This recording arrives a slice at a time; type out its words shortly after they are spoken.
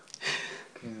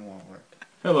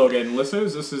Hello again,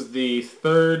 listeners. This is the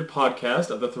third podcast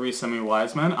of the Three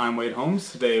Semi-Wise Men. I'm Wade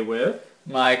Holmes, today with...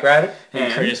 Mike Raddick.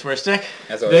 And Curtis Werstick.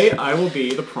 As always. Today I will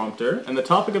be the prompter, and the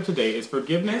topic of today is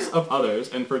forgiveness of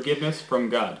others and forgiveness from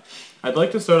God. I'd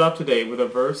like to start off today with a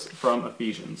verse from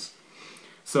Ephesians.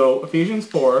 So, Ephesians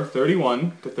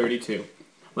 4:31-32.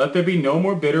 Let there be no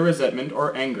more bitter resentment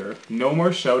or anger, no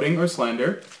more shouting or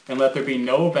slander, and let there be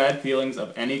no bad feelings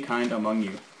of any kind among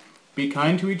you. Be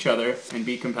kind to each other and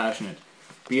be compassionate.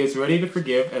 Be as ready to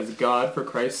forgive as God, for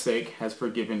Christ's sake, has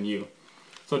forgiven you.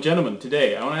 So, gentlemen,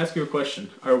 today I want to ask you a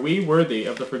question. Are we worthy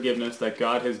of the forgiveness that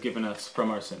God has given us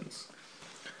from our sins?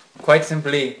 Quite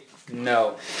simply,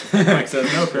 no. Mike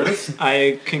says no, Curtis.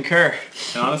 I concur.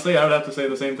 And honestly, I would have to say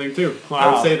the same thing too. Wow.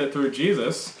 I would say that through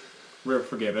Jesus, we're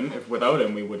forgiven. If without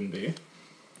him, we wouldn't be.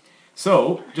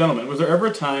 So, gentlemen, was there ever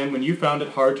a time when you found it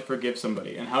hard to forgive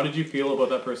somebody? And how did you feel about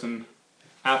that person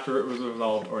after it was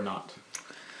resolved or not?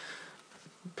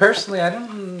 Personally, I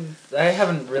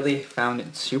haven't really found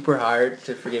it super hard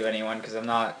to forgive anyone because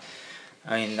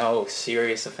no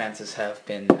serious offenses have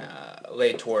been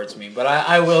laid towards me. But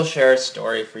I will share a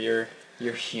story for your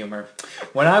humor.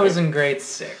 When I was in grade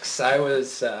 6, I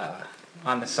was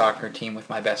on the soccer team with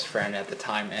my best friend at the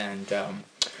time, and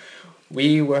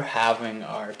we were having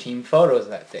our team photos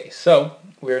that day. So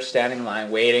we were standing in line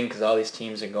waiting because all these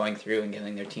teams are going through and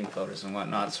getting their team photos and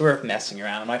whatnot. So we're messing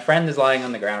around. My friend is lying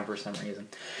on the ground for some reason.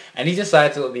 And he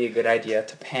decides it would be a good idea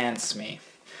to pants me.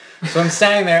 So I'm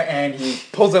standing there and he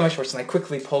pulls down my shorts and I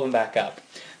quickly pull them back up.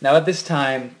 Now at this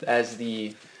time, as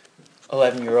the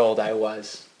 11-year-old I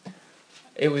was,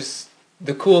 it was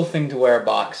the cool thing to wear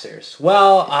boxers.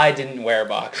 Well, I didn't wear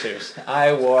boxers.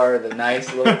 I wore the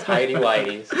nice little tighty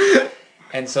whities.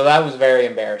 And so that was very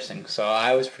embarrassing. So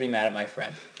I was pretty mad at my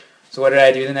friend. So what did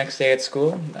I do the next day at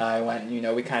school? I went,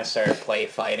 we kind of started play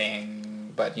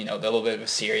fighting, but, the little bit of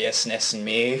seriousness in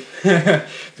me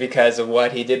because of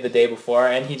what he did the day before,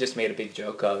 and he just made a big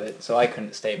joke of it. So I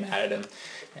couldn't stay mad at him.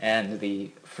 And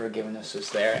the forgiveness was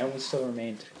there, and we still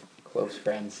remained close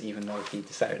friends, even though he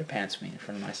decided to pants me in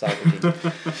front of my soccer team.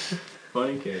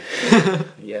 Funny kid.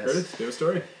 Yes. Curtis, do you have a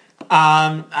story?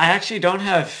 I actually don't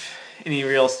have any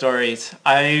real stories.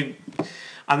 I'm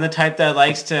the type that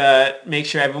likes to make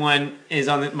sure everyone is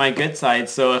on my good side.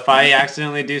 So if I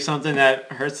accidentally do something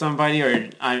that hurts somebody, or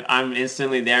I'm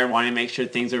instantly there wanting to make sure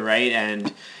things are right,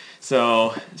 and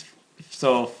so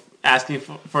asking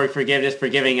for forgiveness,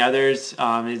 forgiving others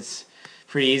is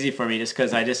pretty easy for me, just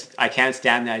because I can't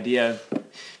stand the idea of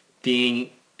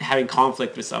having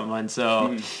conflict with someone.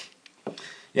 So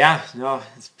yeah, no,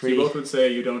 it's pretty. So you both would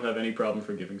say you don't have any problem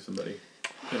forgiving somebody.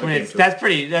 That's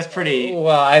pretty.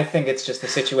 Well, I think it's just the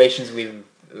situations the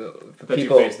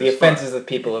offenses that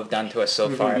people have done to us so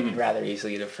far are rather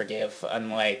easily to forgive.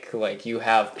 Unlike you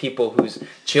have people whose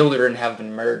children have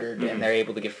been murdered and they're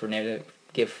able to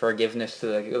give forgiveness to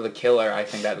the killer. I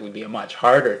think that would be a much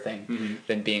harder thing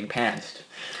than being pantsed.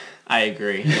 I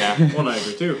agree. Yeah. Well, I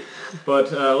agree too.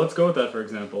 But let's go with that, for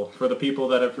example. For the people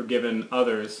that have forgiven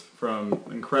others from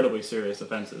incredibly serious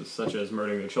offenses, such as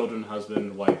murdering their children,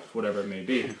 husband, wife, whatever it may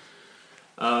be,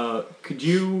 do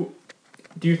you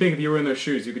think if you were in their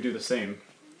shoes, you could do the same?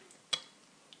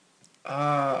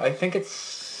 I think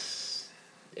it's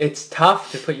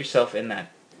tough to put yourself in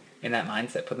that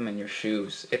mindset, put them in your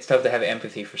shoes. It's tough to have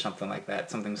empathy for something like that,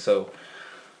 something so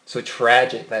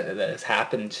tragic that has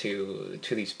happened to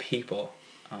these people,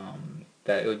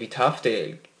 that it would be tough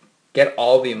to get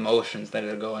all the emotions that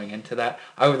are going into that.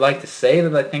 I would like to say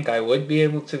that I think I would be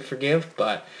able to forgive,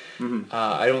 but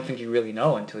I don't think you really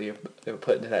know until you're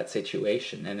put into that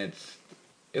situation, and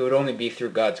it would only be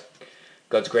through God's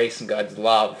grace and God's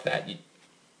love that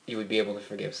you would be able to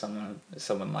forgive someone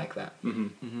like that.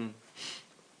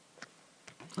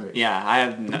 Right. Yeah, I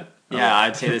have.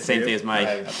 I'd say the same thing as Mike.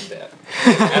 I have nothing to add.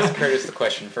 Ask Curtis the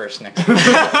question first next time.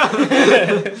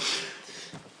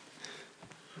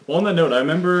 Well, on that note, I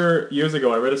remember years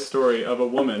ago I read a story of a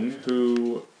woman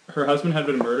who her husband had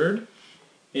been murdered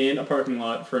in a parking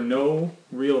lot for no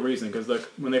real reason, because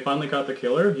when they finally caught the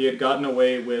killer, he had gotten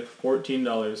away with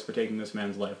 $14 for taking this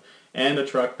man's life, and a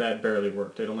truck that barely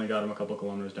worked. It only got him a couple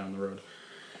kilometers down the road.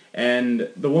 And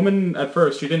the woman, at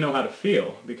first, she didn't know how to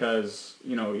feel, because,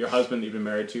 your husband that you've been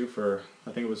married to for,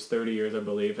 I think it was 30 years, I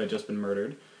believe, had just been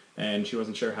murdered, and she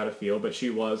wasn't sure how to feel, but she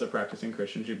was a practicing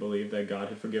Christian. She believed that God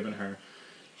had forgiven her,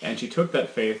 and she took that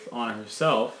faith on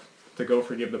herself to go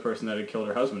forgive the person that had killed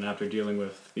her husband after dealing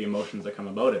with the emotions that come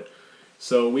about it.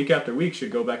 So week after week,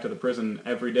 she'd go back to the prison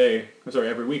every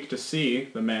week to see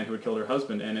the man who had killed her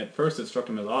husband, and at first it struck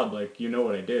him as odd, you know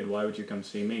what I did, why would you come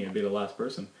see me? I'd be the last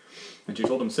person. And she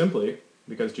told him simply,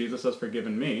 because Jesus has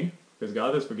forgiven me, because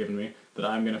God has forgiven me, that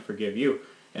I'm going to forgive you.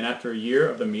 And after a year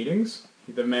of the meetings,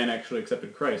 the man actually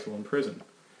accepted Christ while in prison,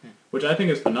 which I think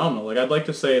is phenomenal. Like, I'd like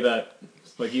to say that,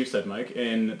 like you said, Mike,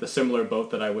 in the similar boat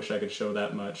that I wish I could show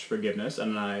that much forgiveness,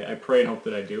 and I pray and hope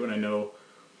that I do, and I know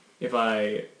if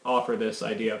I offer this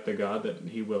idea up to God that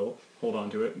he will hold on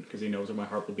to it, because he knows where my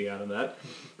heart will be out of that.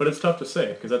 But it's tough to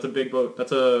say, because that's a big boat,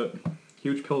 that's a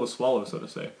huge pill to swallow, so to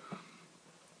say.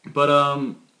 But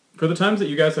for the times that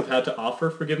you guys have had to offer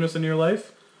forgiveness in your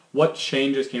life, what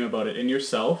changes came about it in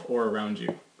yourself or around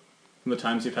you from the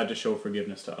times you've had to show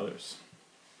forgiveness to others?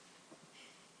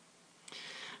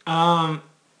 I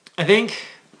think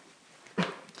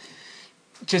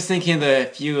just thinking of the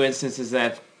few instances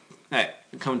that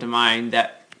come to mind,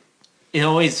 that it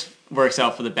always works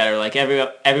out for the better. Like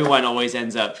everyone always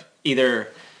ends up either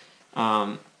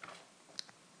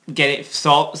getting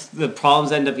solved, the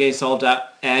problems end up getting solved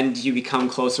up, and you become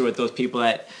closer with those people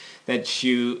that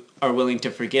you are willing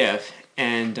to forgive.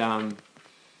 And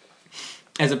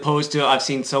as opposed to, I've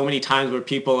seen so many times where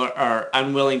people are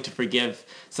unwilling to forgive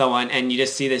someone, and you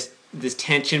just see this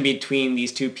tension between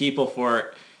these two people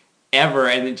forever,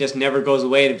 and it just never goes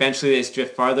away, and eventually they just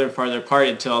drift farther and farther apart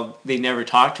until they never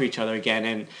talk to each other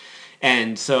again.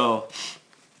 And so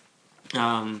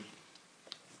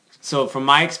so from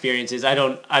my experiences, I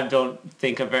don't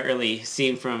think I've really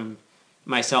seen from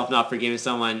myself not forgiving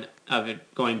someone of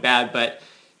it going bad, but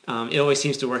it always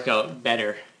seems to work out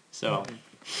better. So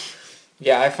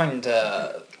Yeah, I find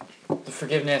the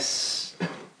forgiveness,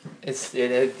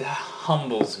 it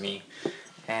humbles me.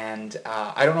 And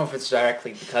I don't know if it's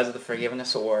directly because of the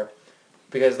forgiveness or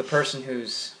because the person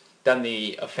who's done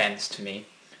the offense to me,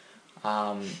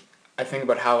 I think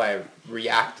about how I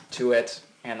reacted to it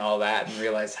and all that, and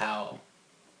realize how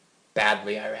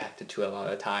badly I reacted to it a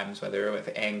lot of times, whether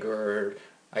with anger or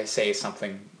I say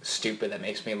something stupid that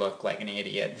makes me look like an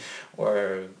idiot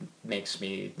or makes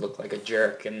me look like a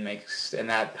jerk, and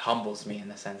that humbles me in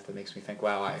the sense that makes me think,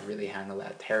 wow, I really handled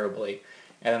that terribly.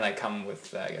 And then I come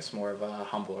with, I guess, more of a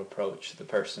humble approach to the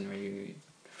person where you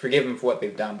forgive them for what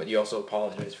they've done, but you also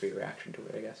apologize for your reaction to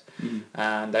it, I guess. Mm-hmm.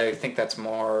 And I think that's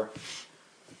more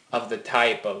of the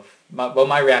type of,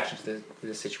 my reaction to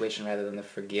the situation rather than the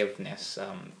forgiveness.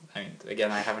 I mean,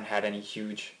 again, I haven't had any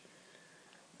huge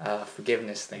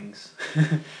forgiveness things,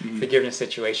 forgiveness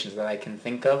situations that I can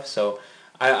think of, so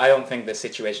I don't think the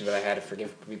situations that I had to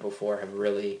forgive people for have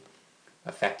really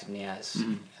affected me as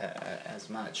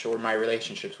much, or my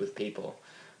relationships with people,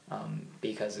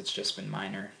 because it's just been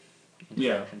minor interactions.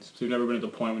 Yeah, so you've never been at the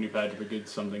point when you've had to forgive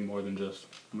something more than just,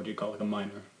 what do you call it, like a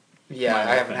minor? Yeah,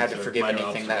 I haven't had to forgive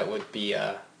anything that would be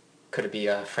could be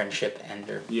a friendship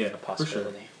ender, a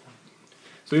possibility. For sure.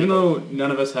 So even though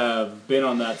none of us have been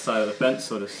on that side of the fence,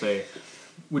 so to say,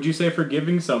 would you say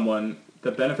forgiving someone,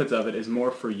 the benefits of it is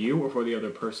more for you or for the other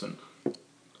person?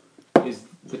 Is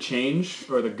the change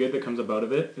or the good that comes about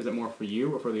of it, is it more for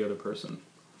you or for the other person?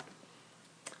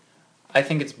 I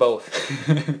think it's both.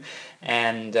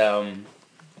 And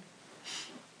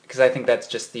because I think that's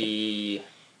just the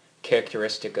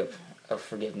characteristic of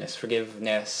forgiveness.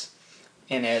 Forgiveness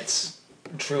in its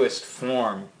truest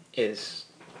form is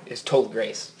total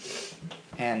grace.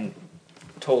 And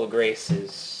total grace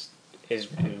is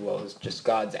just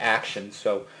God's action.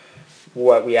 So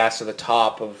what we asked at the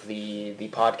top of the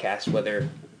podcast, whether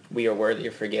we are worthy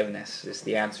of forgiveness, is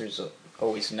the answer is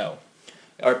always no.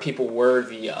 Are people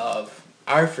worthy of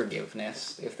our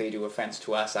forgiveness if they do offense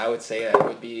to us? I would say that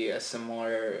would be a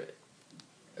similar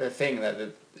thing,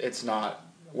 that it's not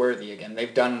worthy again.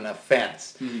 They've done an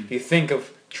offense. Mm-hmm. If you think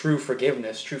of true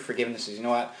forgiveness is, you know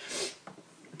what,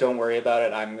 don't worry about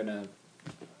it, I'm going to,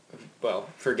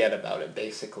 forget about it,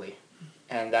 basically.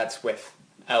 And that's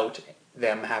without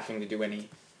them having to do any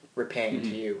repaying to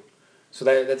you. So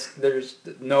there's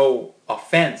no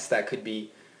offense that could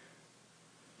be,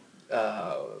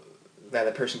 that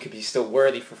a person could be still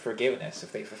worthy for forgiveness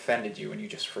if they've offended you and you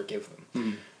just forgive them.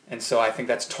 Mm-hmm. And so I think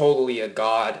that's totally a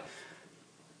God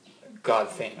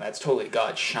thing. That's totally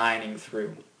God shining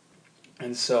through.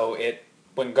 And so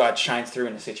when God shines through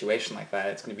in a situation like that,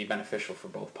 it's going to be beneficial for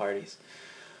both parties.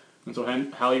 And so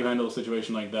how you handle a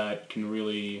situation like that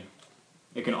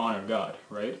it can honor God,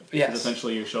 right? Yes. Because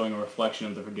essentially you're showing a reflection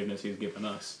of the forgiveness He's given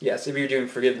us. Yes, if you're doing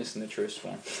forgiveness in the truest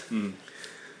form. Mm.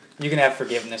 You can have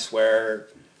forgiveness where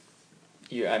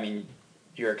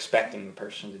you're expecting the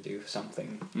person to do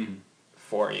something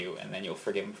for you, and then you'll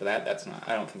forgive them for that.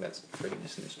 I don't think that's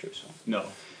forgiveness in this truest form. No.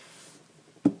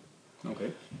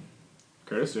 Okay.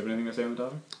 Curtis, do you have anything to say on the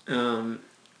topic?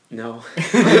 No.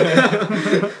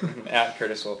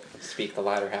 Curtis will speak the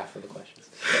latter half of the questions.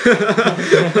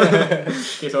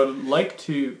 Okay, so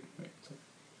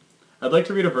I'd like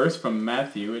to read a verse from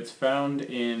Matthew. It's found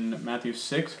in Matthew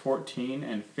 6:14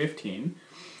 and 15.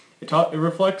 It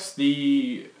reflects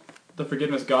the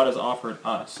forgiveness God has offered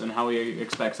us and how he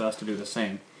expects us to do the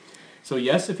same. So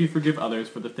yes, if you forgive others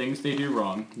for the things they do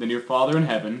wrong, then your Father in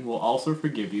heaven will also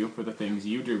forgive you for the things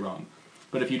you do wrong.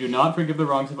 But if you do not forgive the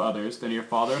wrongs of others, then your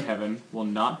Father in heaven will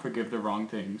not forgive the wrong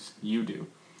things you do.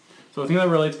 So I think that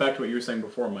relates back to what you were saying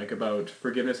before, Mike, about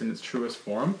forgiveness in its truest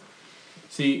form.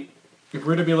 See, if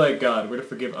we're to be like God, we're to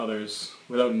forgive others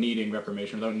without needing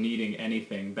reformation, without needing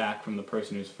anything back from the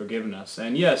person who's forgiven us.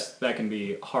 And yes, that can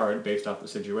be hard based off the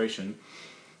situation,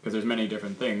 because there's many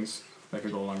different things that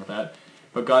could go along with that.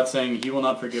 But God's saying he will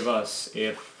not forgive us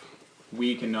if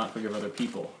we cannot forgive other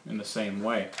people in the same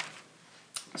way.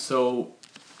 So,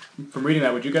 from reading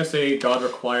that, would you guys say God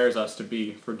requires us to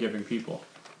be forgiving people?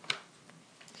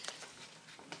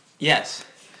 Yes.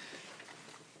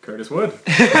 Curtis would.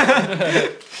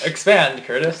 Expand,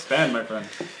 Curtis. Expand, my friend.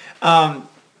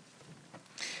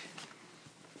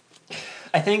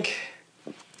 I think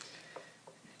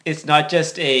it's not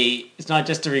just a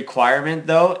requirement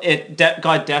though.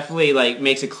 God definitely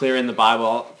makes it clear in the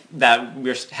Bible that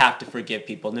we have to forgive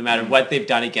people no matter what they've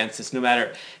done against us. No matter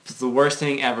if it's the worst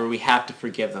thing ever, we have to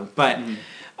forgive them. But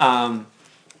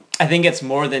I think it's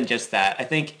more than just that. I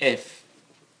think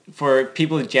for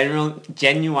people who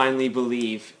genuinely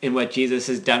believe in what Jesus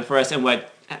has done for us and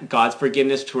what God's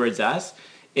forgiveness towards us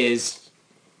is,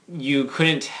 you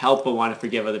couldn't help but want to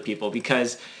forgive other people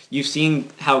because you've seen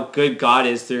how good God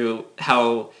is through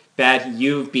how bad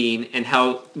you've been and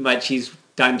how much he's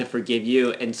done to forgive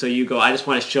you. And so you go, I just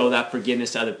want to show that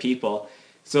forgiveness to other people.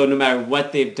 So no matter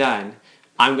what they've done,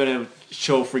 I'm going to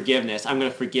show forgiveness. I'm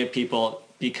going to forgive people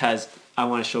because I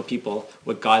want to show people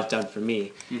what God's done for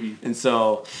me. Mm-hmm. And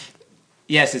so,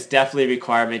 yes, it's definitely a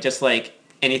requirement. Just like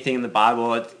anything in the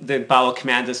Bible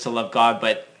commands us to love God,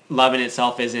 but love in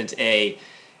itself isn't a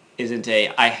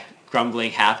I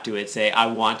grumbling have to. It's a I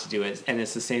want to do it. And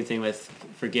it's the same thing with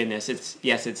forgiveness.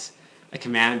 It's a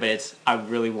command, but it's I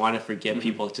really want to forgive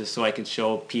people just so I can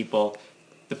show people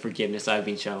the forgiveness I've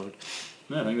been shown.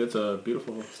 Yeah, I think that's a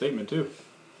beautiful statement too.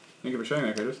 Thank you for sharing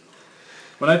that, Curtis.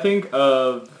 When I think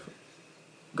of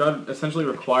God essentially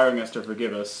requiring us to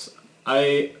forgive us,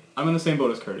 I'm in the same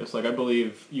boat as Curtis. I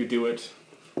believe you do it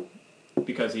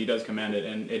because he does command it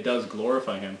and it does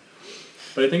glorify him.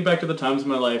 But I think back to the times in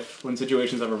my life when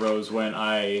situations have arose when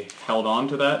I held on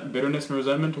to that bitterness and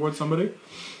resentment towards somebody.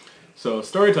 So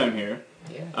story time here.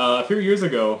 Yeah. A few years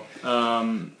ago,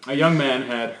 a young man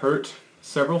had hurt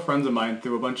several friends of mine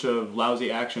through a bunch of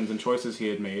lousy actions and choices he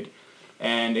had made.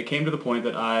 And it came to the point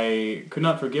that I could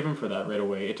not forgive him for that right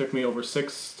away. It took me over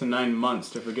 6 to 9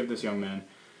 months to forgive this young man.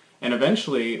 And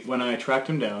eventually, when I tracked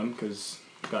him down, because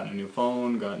gotten a new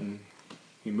phone,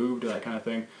 he moved, that kind of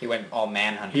thing. He went all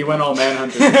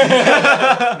manhunting.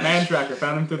 Man tracker,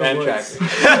 found him through the woods. He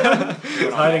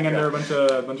was hiding under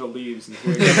a bunch of leaves and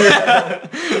twigs.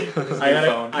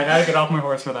 I had to get off my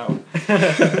horse for that one.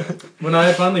 When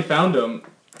I finally found him,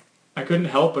 I couldn't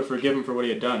help but forgive him for what he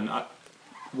had done.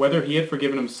 Whether he had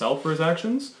forgiven himself for his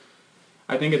actions,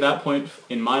 I think at that point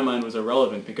in my mind was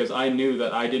irrelevant because I knew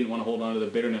that I didn't want to hold on to the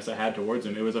bitterness I had towards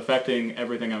him. It was affecting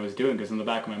everything I was doing because in the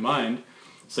back of my mind,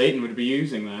 Satan would be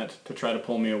using that to try to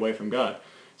pull me away from God,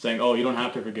 saying, oh, you don't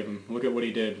have to forgive him. Look at what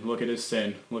he did. Look at his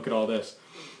sin. Look at all this.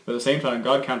 But at the same time,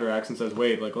 God counteracts and says,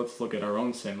 wait, let's look at our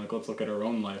own sin. Let's look at our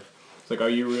own life. It's are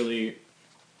you really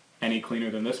any cleaner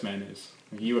than this man is?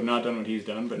 You have not done what he's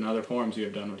done, but in other forms you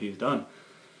have done what he's done.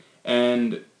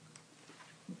 And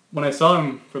when I saw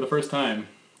him for the first time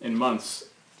in months,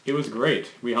 it was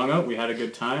great. We hung out, we had a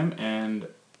good time, and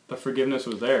the forgiveness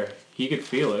was there. He could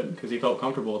feel it because he felt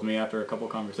comfortable with me after a couple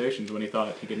conversations when he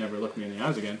thought he could never look me in the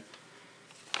eyes again.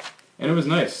 And it was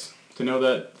nice to know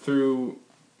that through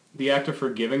the act of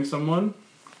forgiving someone,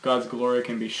 God's glory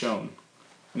can be shown.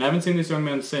 And I haven't seen this young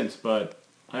man since, but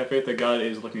I have faith that God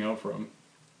is looking out for him.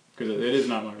 Because it is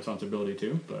not my responsibility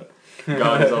to, but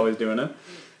God is always doing it.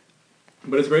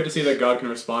 But it's great to see that God can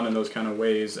respond in those kind of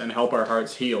ways and help our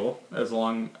hearts heal as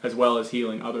well as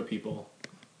healing other people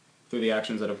through the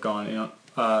actions that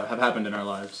have happened in our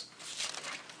lives.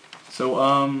 So,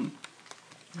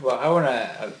 well, I want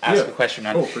to ask a question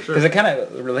on, for sure, because it kind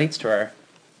of relates to our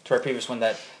previous one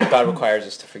that God requires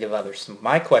us to forgive others. So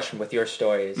my question with your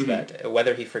story is that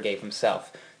whether he forgave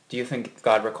himself, do you think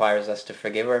God requires us to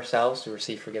forgive ourselves to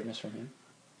receive forgiveness from him?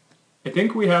 I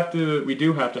think we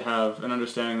do have to have an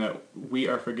understanding that we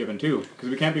are forgiven too, because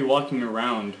we can't be walking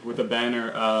around with a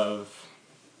banner of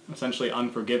essentially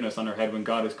unforgiveness on our head when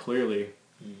God has clearly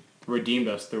redeemed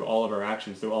us through all of our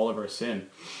actions, through all of our sin,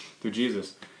 through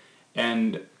Jesus.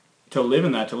 And to live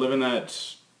in that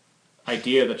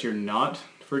idea that you're not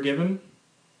forgiven,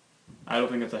 I don't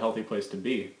think that's a healthy place to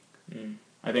be.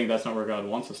 I think that's not where God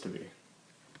wants us to be.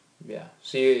 Yeah.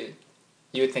 So you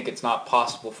would think it's not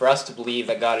possible for us to believe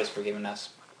that God has forgiven us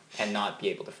and not be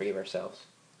able to forgive ourselves.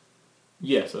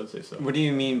 Yes, I'd say so. What do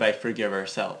you mean by forgive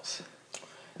ourselves?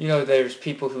 You know, there's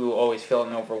people who always feel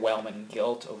an overwhelming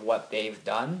guilt of what they've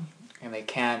done, and they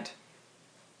can't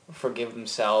forgive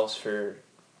themselves for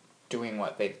doing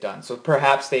what they've done. So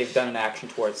perhaps they've done an action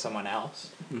towards someone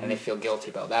else, and they feel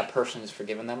guilty about it. That person has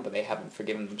forgiven them, but they haven't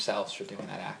forgiven themselves for doing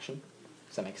that action.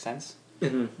 Does that make sense?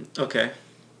 Okay.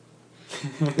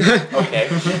 Okay.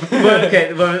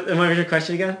 Okay, what was your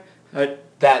question again?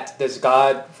 That does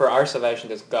God, for our salvation,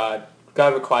 God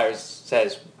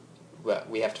says well,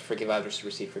 we have to forgive others to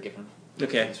receive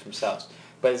forgiveness from ourselves.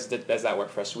 But does that work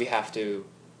for us? We have to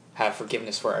have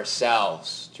forgiveness for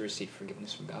ourselves to receive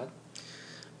forgiveness from God?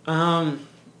 I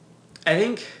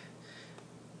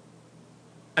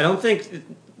don't think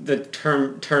the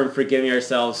term forgiving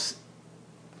ourselves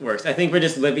works. I think we're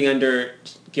just living under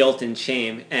guilt and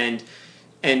shame, and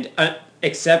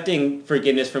accepting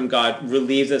forgiveness from God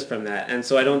relieves us from that. And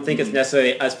so I don't think it's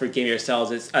necessarily us forgiving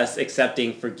ourselves. It's us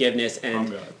accepting forgiveness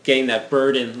and getting that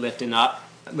burden lifted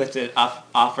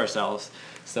off ourselves.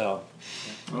 So.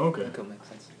 Okay. That could make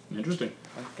sense. Interesting.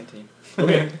 I'll continue.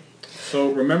 Okay.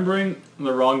 So remembering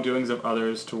the wrongdoings of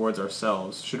others towards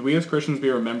ourselves, should we as Christians be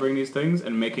remembering these things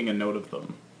and making a note of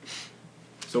them?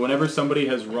 So whenever somebody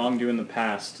has wronged you in the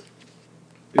past,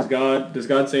 does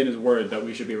God say in His Word that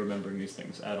we should be remembering these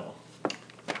things at all?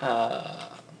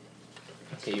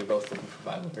 Okay, you're both looking for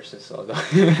Bible verses, so I'll go.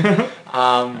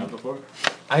 Before.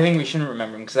 I think we shouldn't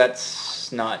remember them because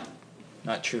that's not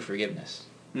true forgiveness.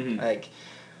 Like,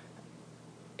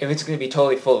 if it's going to be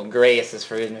totally full of grace, as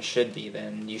forgiveness should be,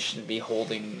 then you shouldn't be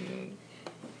holding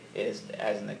it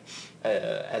as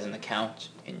an account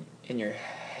in your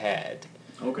head.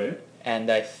 Okay.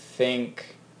 And I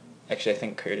think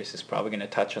Curtis is probably going to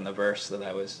touch on the verse that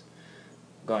I was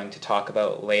going to talk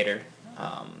about later.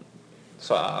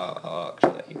 So I'll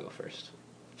actually let you go first.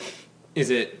 Is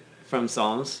it from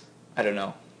Psalms? I don't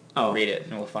know. Oh. Read it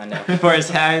and we'll find out. For as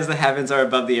high as the heavens are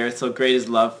above the earth, so great is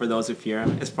love for those who fear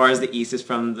Him. As far as the east is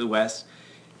from the west,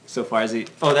 so far as the...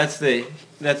 Oh, that's the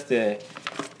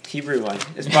Hebrew one.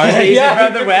 As far as the east is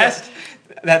from the west,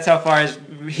 that's how far as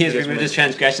He has removed His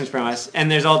transgressions from us.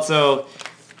 And there's also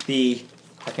the...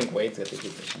 I think Wade's got the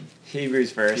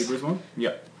Hebrews verse. Hebrews 1?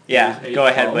 Yeah. Yeah, Hebrews 8, go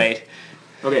ahead, 12. Wade.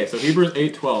 Okay, so Hebrews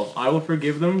 8:12. I will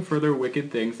forgive them for their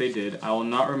wicked things they did. I will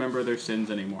not remember their sins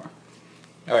anymore.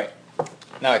 All right.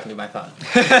 Now I can do my thought.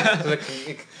 So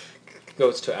it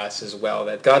goes to us as well,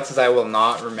 that God says, I will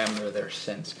not remember their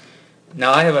sins.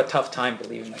 Now I have a tough time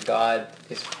believing that God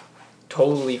is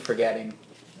totally forgetting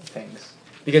things.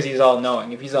 Because He's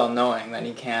all-knowing. If He's all-knowing, then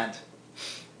He can't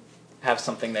have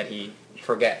something that He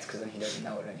forgets, because then He doesn't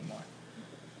know it anymore.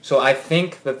 So I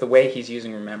think that the way He's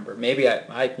using remember, maybe I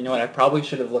probably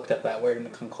should have looked up that word in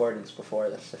the concordance before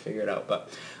this to figure it out,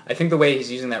 but I think the way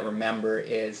He's using that remember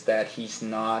is that He's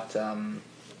not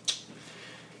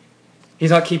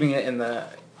keeping it in the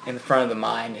front of the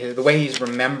mind. The way He's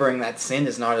remembering that sin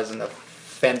is not as an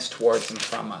offense towards Him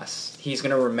from us. He's going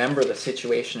to remember the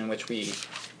situation in which we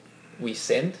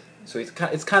sinned. So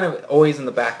it's kind of always in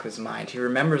the back of His mind. He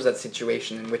remembers that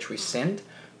situation in which we sinned,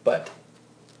 but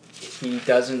He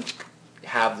doesn't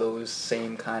have those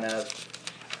same kind of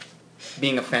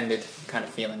being offended kind of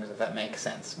feelings, if that makes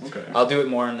sense. Okay. I'll do it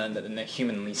more in the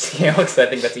humanly scale, because I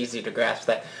think that's easier to grasp.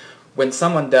 That when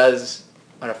someone does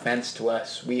an offense to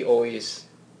us, we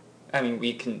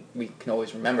can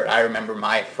always remember it. I remember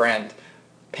my friend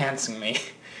pantsing me,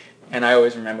 and I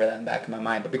always remember that in the back of my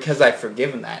mind. But because I've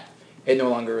forgiven that, it no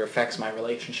longer affects my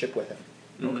relationship with Him.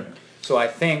 Okay. So I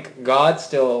think God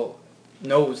still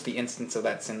knows the instance of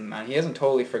that sin, man. He hasn't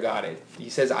totally forgot it. He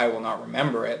says, I will not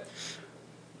remember it.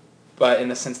 But in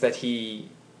the sense that He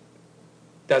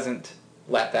doesn't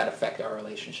let that affect our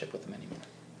relationship with Him anymore.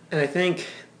 And I think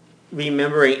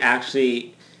remembering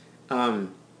actually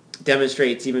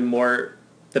demonstrates even more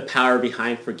the power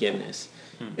behind forgiveness.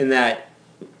 In that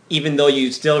even though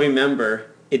you still remember,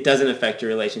 it doesn't affect your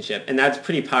relationship. And that's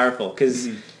pretty powerful, because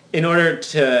in order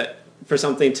for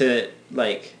something to,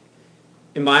 like,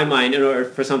 in my mind, in order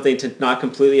for something to not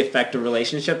completely affect a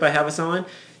relationship I have with someone,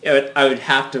 I would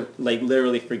have to, like,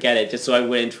 literally forget it just so I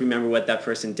wouldn't remember what that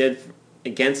person did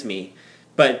against me.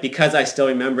 But because I still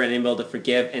remember and am able to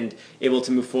forgive and able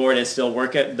to move forward and still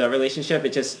work at the relationship,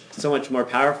 it's just so much more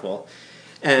powerful.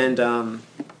 And and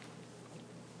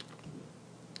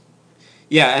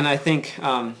I think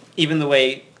even the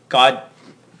way God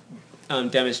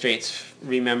demonstrates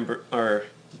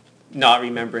not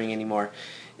remembering anymore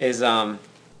is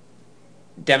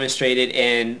demonstrated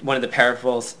in one of the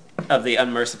parables of the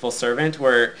unmerciful servant,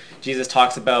 where Jesus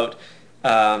talks about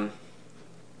a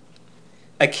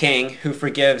king who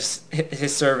forgives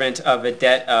his servant of a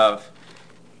debt of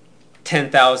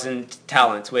 10,000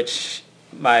 talents, which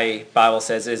my Bible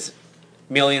says is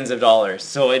millions of dollars.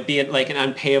 So it'd be like an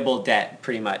unpayable debt,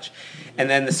 pretty much. And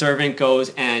then the servant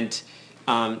goes and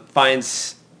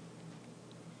finds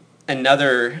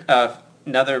another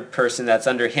person that's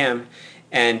under him,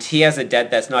 and he has a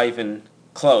debt that's not even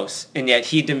close, and yet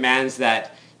he demands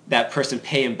that person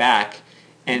pay him back,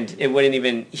 and it wouldn't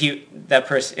even, that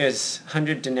person is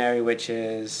 100 denarii, which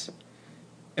is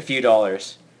a few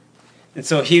dollars. And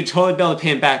so he'd totally be able to pay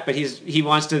him back, but he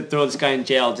wants to throw this guy in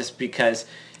jail just because,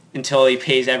 until he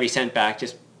pays every cent back,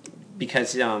 just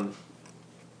because,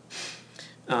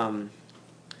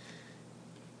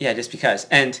 just because.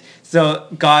 And so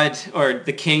God, or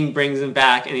the king, brings him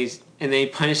back, and then he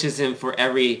punishes him for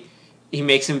he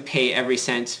makes him pay every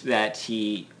cent that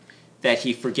he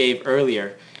forgave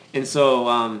earlier. And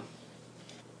so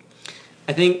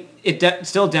I think it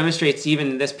still demonstrates,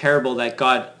 even in this parable, that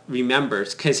God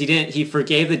remembers, because he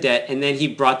forgave the debt, and then he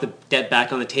brought the debt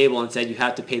back on the table and said, you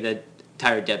have to pay the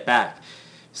entire debt back.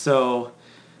 So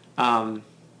yeah,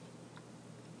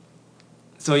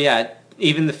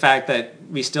 even the fact that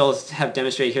we still have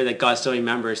demonstrated here that God still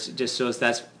remembers just shows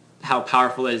that's how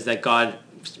powerful it is, that God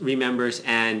remembers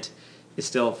and is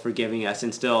still forgiving us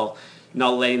and still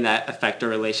not letting that affect our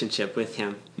relationship with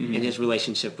him and his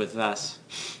relationship with us.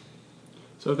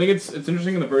 So I think it's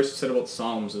interesting in the verse you said about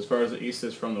Psalms, as far as the east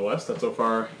is from the west, that so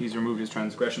far he's removed his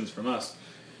transgressions from us.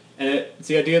 And it's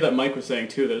the idea that Mike was saying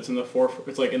too, that it's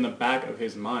it's like in the back of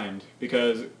his mind,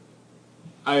 because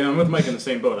I'm with Mike in the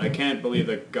same boat. I can't believe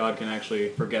that God can actually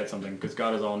forget something, because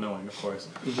God is all-knowing, of course.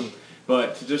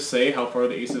 But to just say how far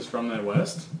the east is from the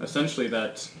west, essentially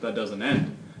that doesn't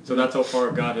end. So that's how far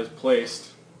God has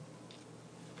placed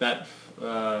that,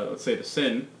 let's say, the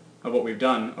sin of what we've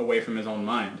done away from his own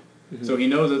mind. So he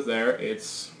knows it's there.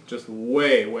 It's just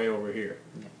way, way over here.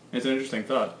 It's an interesting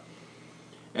thought.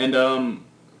 And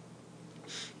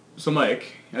so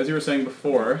Mike, as you were saying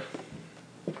before,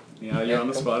 you're on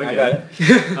the spot again.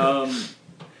 I got it.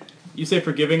 You say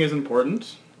forgiving is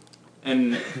important,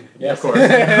 and yes. Of course,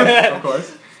 of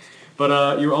course.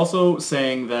 But you're also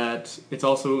saying that it's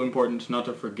also important not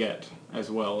to forget as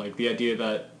well, like the idea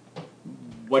that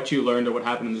what you learned or what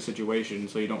happened in the situation,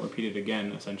 so you don't repeat it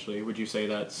again, essentially. Would you say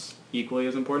that's equally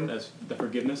as important as the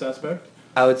forgiveness aspect?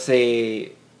 I would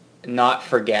say not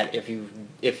forget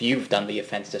if you've done the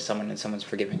offense to someone and someone's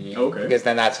forgiven you. Okay. Because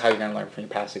then that's how you're going to learn from your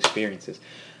past experiences.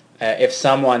 If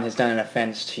someone has done an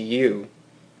offense to you,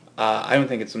 I don't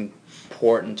think it's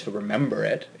important to remember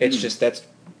it. It's just that's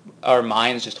our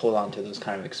minds just hold on to those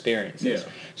kind of experiences.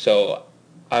 Yeah. So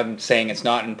I'm saying it's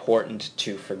not important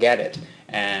to forget it,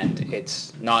 and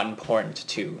it's not important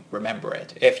to remember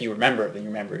it. If you remember it, then you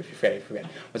remember it. If you forget it, you forget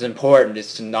it. What's important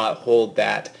is to not hold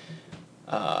that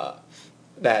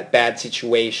bad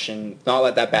situation, not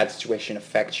let that bad situation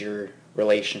affect your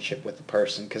relationship with the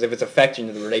person. Because if it's affecting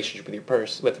the relationship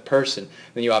with the person,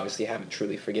 then you obviously haven't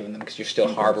truly forgiven them, because you're still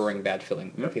harboring bad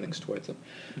feelings towards them.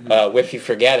 If you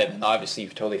forget it, then obviously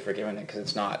you've totally forgiven it, because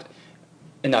it's not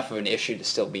enough of an issue to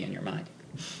still be in your mind.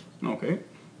 Okay.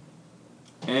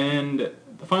 And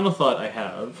the final thought I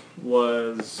have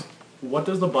was, what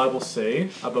does the Bible say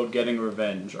about getting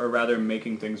revenge, or rather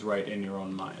making things right in your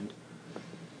own mind?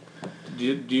 Do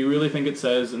you really think it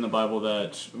says in the Bible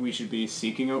that we should be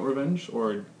seeking out revenge,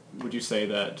 or would you say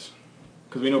that,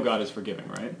 because we know God is forgiving,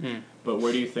 right? But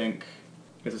where do you think,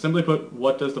 is it simply put,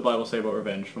 what does the Bible say about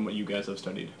revenge from what you guys have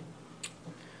studied?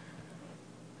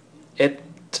 I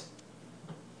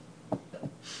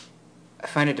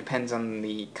find it depends on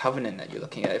the covenant that you're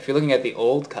looking at. If you're looking at the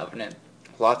old covenant,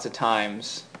 lots of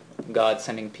times God's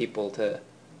sending people to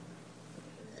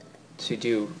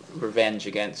do revenge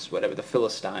against whatever, the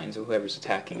Philistines or whoever's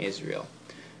attacking Israel.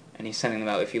 And he's sending them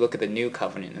out. If you look at the new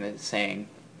covenant, and it's saying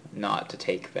not to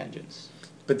take vengeance.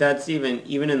 But that's even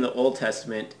in the Old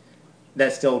Testament,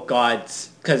 that's still God's,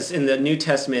 because in the New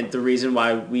Testament, the reason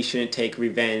why we shouldn't take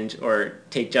revenge or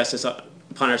take justice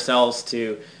upon ourselves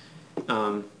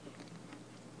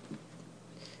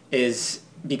is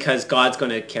because God's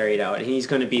going to carry it out, and he's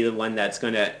going to be the one that's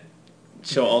going to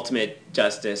show ultimate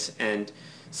justice. And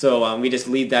so we just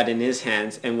leave that in his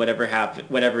hands, and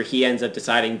whatever he ends up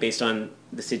deciding based on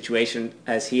the situation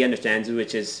as he understands it,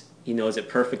 which is he knows it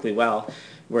perfectly well,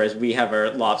 whereas we have our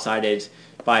lopsided,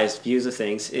 biased views of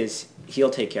things, is he'll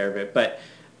take care of it. But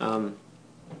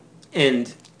in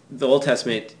the Old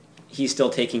Testament, he's still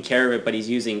taking care of it, but he's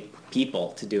using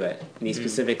people to do it, and he's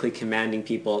specifically commanding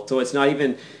people. So it's not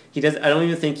even he does. I don't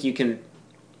even think you can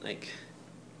like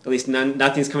at least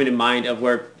nothing's coming to mind of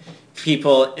where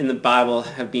people in the Bible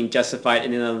have been justified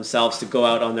in and of themselves to go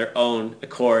out on their own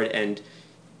accord and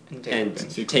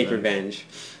take revenge.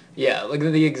 Yeah, like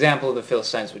the example of the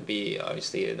Philistines would be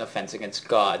obviously an offense against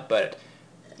God, but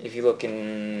if you look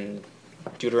in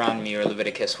Deuteronomy or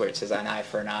Leviticus where it says an eye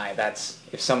for an eye, that's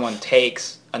if someone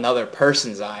takes another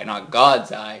person's eye, not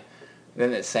God's eye,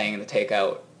 then it's saying to take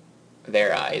out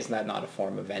their eye. Isn't that not a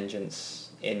form of vengeance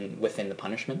within the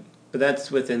punishment? But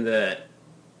that's within the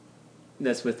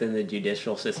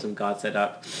judicial system God set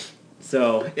up.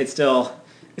 So it's still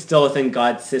within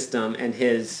God's system and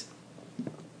his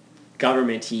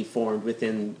government he formed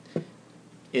within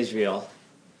Israel.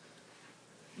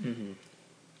 Mm-hmm.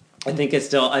 I think it's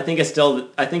still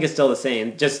the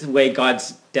same. Just the way God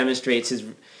demonstrates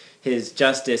his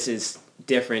justice is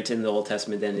different in the Old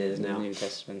Testament than it is now. The New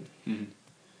Testament. Mm-hmm.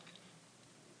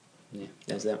 Yeah.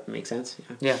 Does that make sense?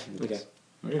 Yeah. Okay.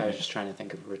 I was just trying to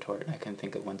think of a retort. I couldn't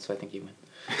think of one, so I think you win.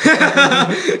 I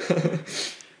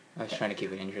was trying to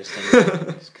keep it interesting.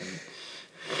 Just couldn't.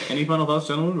 Any final thoughts,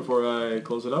 gentlemen, before I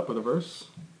close it up with a verse?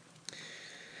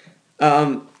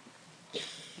 I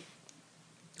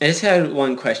just had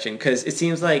one question, because it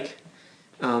seems like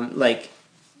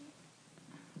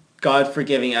God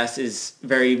forgiving us is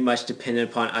very much dependent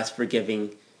upon us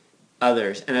forgiving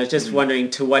others. And I was just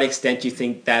wondering to what extent you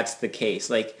think that's the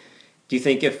case. Like, do you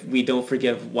think if we don't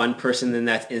forgive one person, then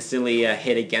that's instantly a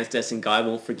hit against us and God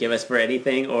won't forgive us for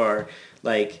anything? Or,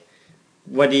 like,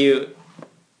 what do you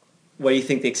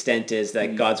think the extent is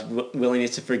that God's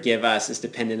willingness to forgive us is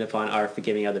dependent upon our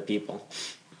forgiving other people?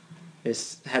 I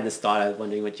just had this thought. I was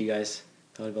wondering what you guys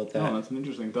thought about that. Oh, that's an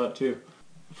interesting thought, too.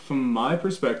 From my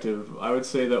perspective, I would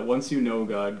say that once you know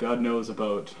God, God knows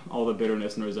about all the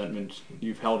bitterness and resentment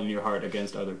you've held in your heart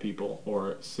against other people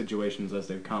or situations as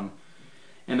they've come.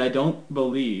 And I don't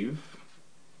believe,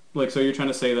 like, so you're trying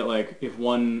to say that, like, if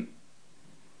one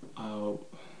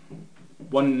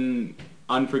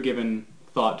unforgiven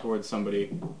thought towards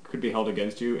somebody could be held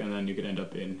against you and then you could end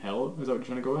up in hell? Is that what you're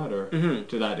trying to go at, or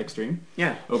to that extreme?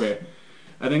 Yeah. Okay.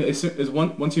 I think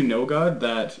once you know God,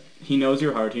 that he knows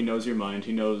your heart, he knows your mind,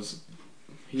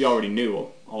 he already knew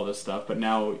all this stuff, but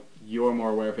now you're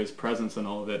more aware of his presence and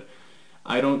all of it.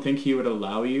 I don't think he would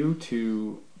allow you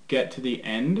to get to the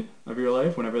end of your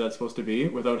life, whenever that's supposed to be,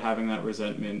 without having that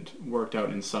resentment worked out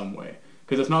in some way.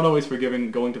 Because it's not always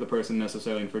going to the person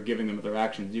necessarily and forgiving them of their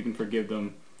actions. You can forgive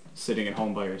them sitting at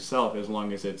home by yourself as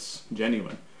long as it's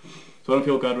genuine. So I don't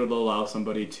feel God would allow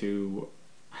somebody to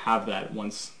have that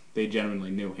once they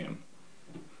genuinely knew him.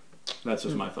 That's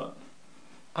just my thought.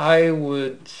 I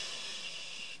would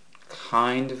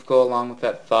kind of go along with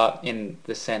that thought in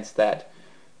the sense that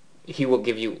he will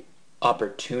give you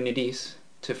opportunities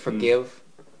to forgive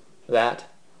that,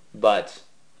 but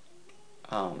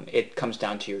it comes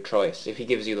down to your choice. If he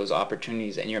gives you those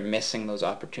opportunities and you're missing those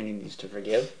opportunities to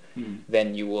forgive,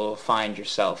 then you will find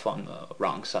yourself on the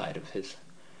wrong side of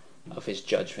his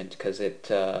judgment, because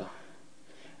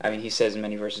he says in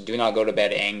many verses, do not go to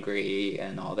bed angry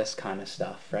and all this kind of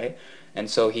stuff, right? And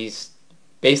so he's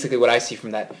basically, what I see from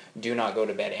that do not go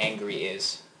to bed angry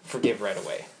is forgive right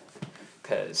away,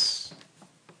 because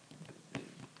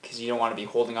you don't want to be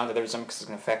holding on to the resentment, because it's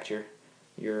going to affect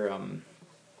your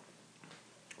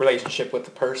relationship with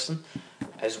the person,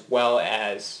 as well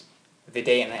as the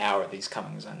day and the hour of these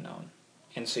comings unknown.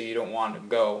 And so you don't want to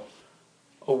go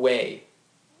away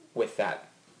with that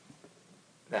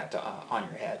on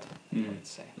your head, I'd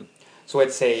say. So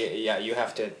I'd say, yeah, you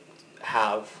have to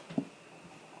have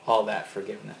all that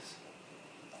forgiveness.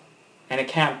 And it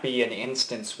can't be an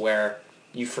instance where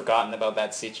you've forgotten about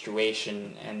that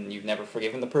situation and you've never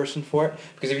forgiven the person for it.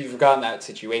 Because if you've forgotten that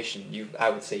situation, I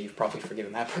would say you've probably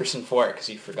forgiven that person for it because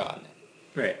you've forgotten it.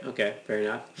 Right, okay, fair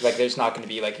enough. Like, there's not going to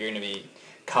be, like, you're going to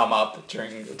come up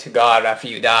to God after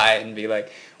you die and be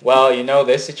like, well, you know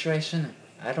this situation?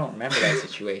 I don't remember that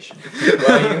situation.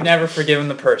 Well, you've never forgiven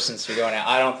the person, so you're going out.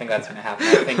 I don't think that's going to happen.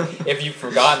 I think if you've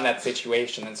forgotten that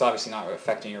situation, then it's obviously not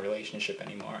affecting your relationship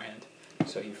anymore, and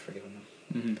so you've forgiven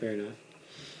them. Fair enough.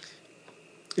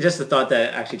 Just the thought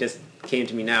that actually just came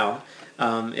to me now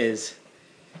is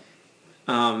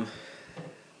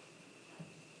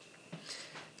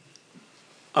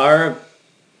our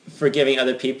forgiving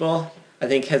other people, I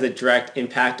think, has a direct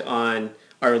impact on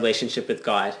our relationship with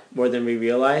God more than we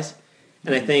realize.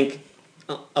 And I think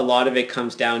a lot of it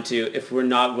comes down to, if we're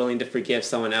not willing to forgive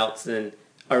someone else, then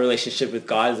our relationship with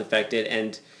God is affected,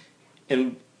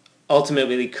 and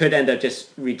ultimately we could end up just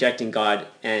rejecting God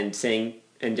and saying,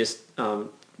 and just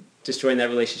destroying that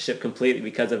relationship completely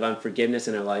because of unforgiveness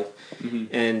in our life.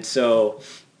 And so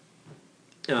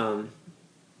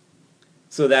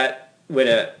so that would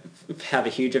have a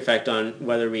huge effect on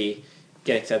whether we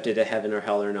get accepted to heaven or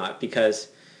hell or not, because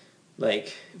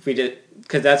like if we did,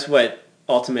 because that's what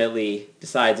ultimately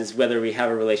decides is whether we have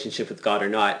a relationship with God or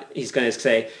not. He's going to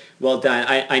say, well done,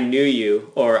 I knew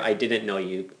you, or I didn't know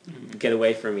you, get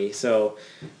away from me. So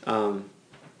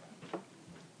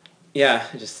yeah,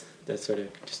 that sort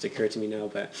of just occurred to me now.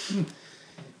 But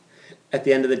at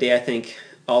the end of the day, I think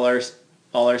all our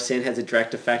sin has a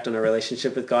direct effect on our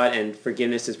relationship with God, and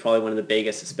forgiveness is probably one of the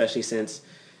biggest, especially since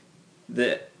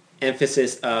the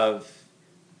emphasis of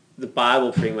the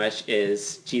Bible pretty much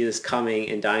is Jesus coming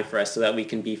and dying for us so that we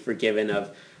can be forgiven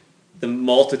of the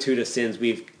multitude of sins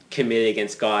we've committed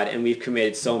against God. And we've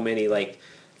committed so many. Like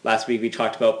last week we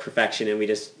talked about perfection,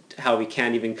 and how we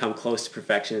can't even come close to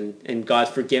perfection, and God's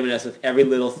forgiven us with every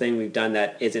little thing we've done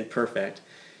that isn't perfect.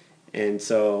 And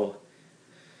so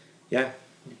yeah.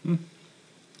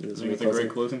 That's a great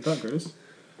closing thought, Curtis.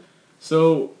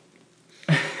 So,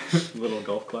 little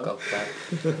golf clap.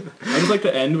 I'd just like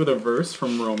to end with a verse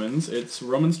from Romans. It's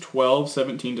Romans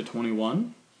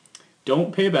 12:17-21.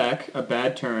 Don't pay back a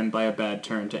bad turn by a bad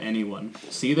turn to anyone.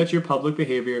 See that your public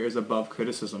behavior is above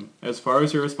criticism. As far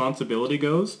as your responsibility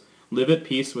goes, live at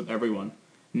peace with everyone.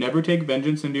 Never take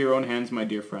vengeance into your own hands, my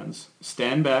dear friends.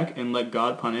 Stand back and let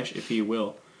God punish if he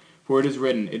will. For it is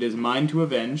written, it is mine to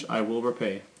avenge, I will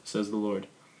repay, says the Lord.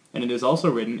 And it is also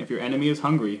written, if your enemy is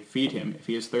hungry, feed him. If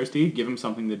he is thirsty, give him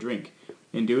something to drink.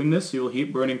 In doing this, you will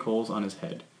heap burning coals on his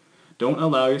head. Don't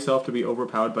allow yourself to be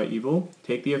overpowered by evil.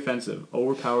 Take the offensive.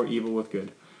 Overpower evil with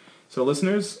good. So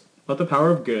listeners, let the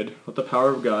power of good, let the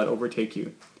power of God overtake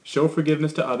you. Show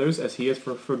forgiveness to others as he has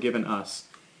forgiven us.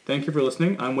 Thank you for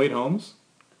listening. I'm Wade Holmes.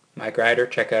 Mike Ryder.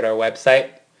 Check out our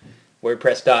website,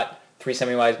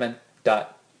 wordpress.3semiwiseman.org.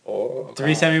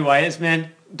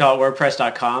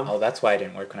 3semiwiseman.wordpress.com. Oh, that's why it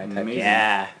didn't work when I typed it.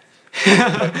 Yeah.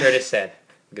 Like Curtis said.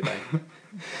 Goodbye.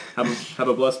 Have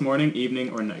a blessed morning,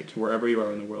 evening, or night, wherever you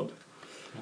are in the world.